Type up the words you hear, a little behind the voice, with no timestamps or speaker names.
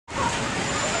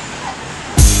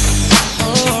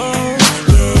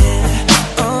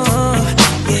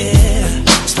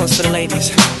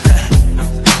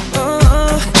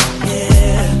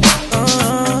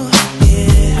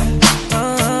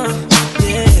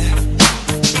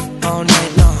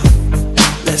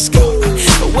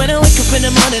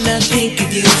think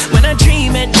of you. When I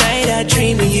dream at night, I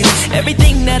dream of you.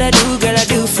 Everything that I do, girl, I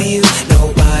do for you.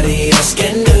 Nobody else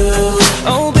can do.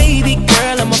 Oh baby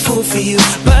girl, I'm a fool for you,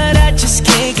 but I just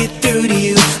can't get through to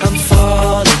you. I'm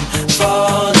falling,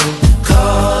 falling,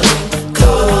 calling,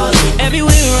 calling.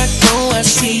 Everywhere I go, I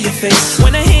see your face.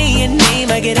 When I hear your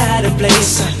name, I get out of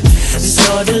place.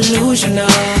 So delusional.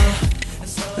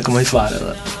 Look at my father,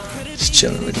 look. Just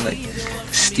chilling, looking like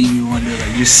Stevie Wonder,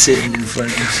 like you're sitting in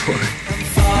front of the door.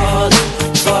 Falling,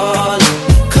 falling,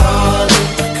 calling,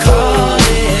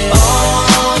 calling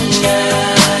all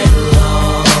night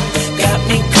long. Got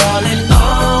me calling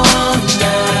all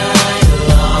night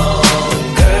long,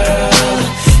 girl.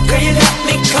 Girl, you got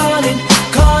me calling,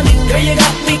 calling. Girl, you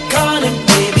got me calling,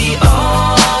 baby,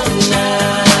 all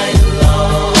night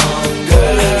long,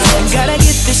 girl. Gotta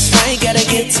get this right, gotta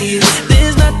get to you.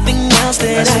 There's nothing else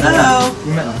that I know.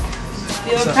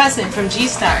 You have a present from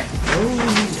G-Star.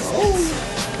 Oh,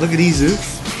 look at these, dude.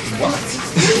 What?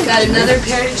 Got another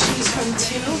pair of shoes from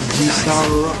Two. G-Star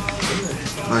rock.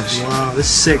 Nice. Wow, this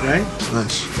is sick, right?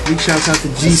 Nice. Big shouts out to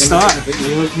G-Star. They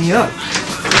hooked me up.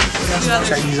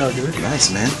 Check these out, dude. Nice,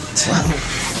 man. Wow.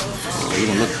 Oh, you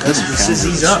don't look good. This is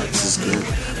these up. This is good.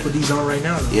 Put these on right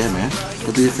now. Though. Yeah, man.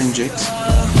 Go do your thing, Jake.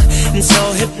 And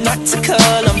so hypnotical,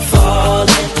 I'm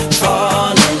falling,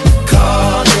 falling,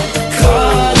 calling,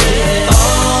 calling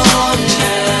all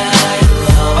night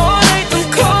long. All night I'm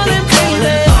calling,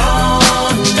 baby,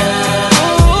 all night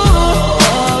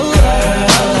long, girl.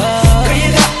 Girl, you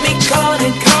got me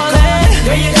calling, calling.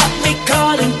 Girl, you got me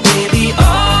calling, baby,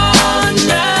 all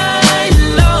night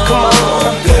long. Come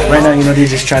on, girl. Right now, you know, they're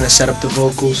just trying to set up the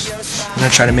vocals. You know,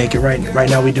 trying to make it right. Right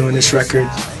now, we're doing this record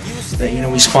that, you know,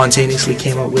 we spontaneously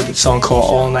came up with, a song called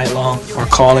All Night Long, or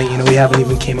Calling. You know, we haven't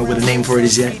even came up with a name for it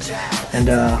as yet. And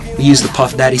we used the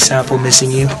Puff Daddy sample,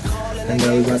 Missing You, and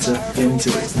we're about to get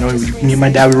into it. You know, me and my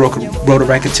dad, we wrote a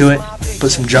record to it,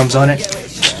 put some drums on it.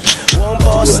 One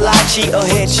ball slide, cheat or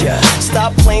hit ya.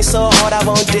 Stop playing so hard, I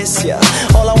won't diss ya.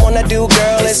 All I wanna do,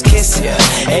 girl, is kiss ya.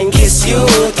 And kiss you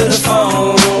through the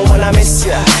phone when I miss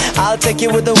ya. I'll take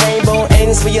you with the rainbow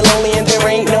ends. When you're lonely and there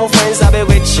ain't no friends, I'll be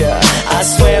with ya. I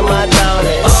swear my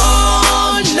darling.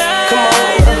 All night, come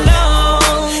on,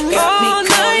 long. Got me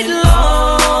night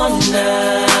long,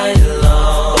 night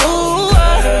long. Ooh,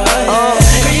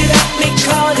 girl, you got me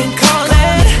calling,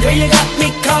 calling. Girl, you got me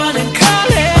calling,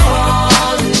 calling.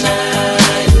 All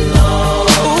night long.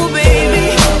 Ooh, baby,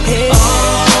 yeah.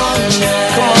 All night,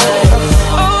 come on,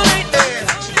 all night.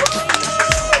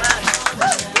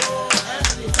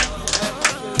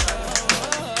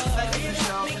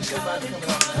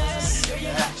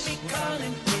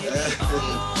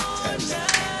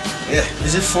 Yeah.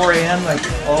 Is it 4 a.m. like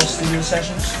all studio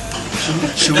sessions?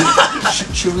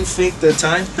 Should we fake the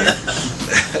time?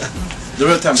 The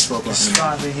real time is 12 o'clock. It's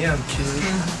 5 a.m. kid.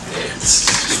 It's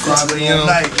 5 a.m. You know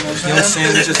what I'm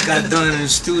saying? We just got done in the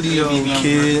studio, kid.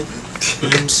 You know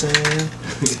what I'm saying?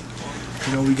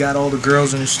 You know, we got all the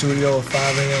girls in the studio at 5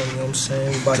 a.m. You know what I'm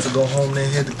saying? We about to go home, then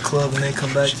hit the club, and then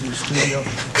come back to the studio.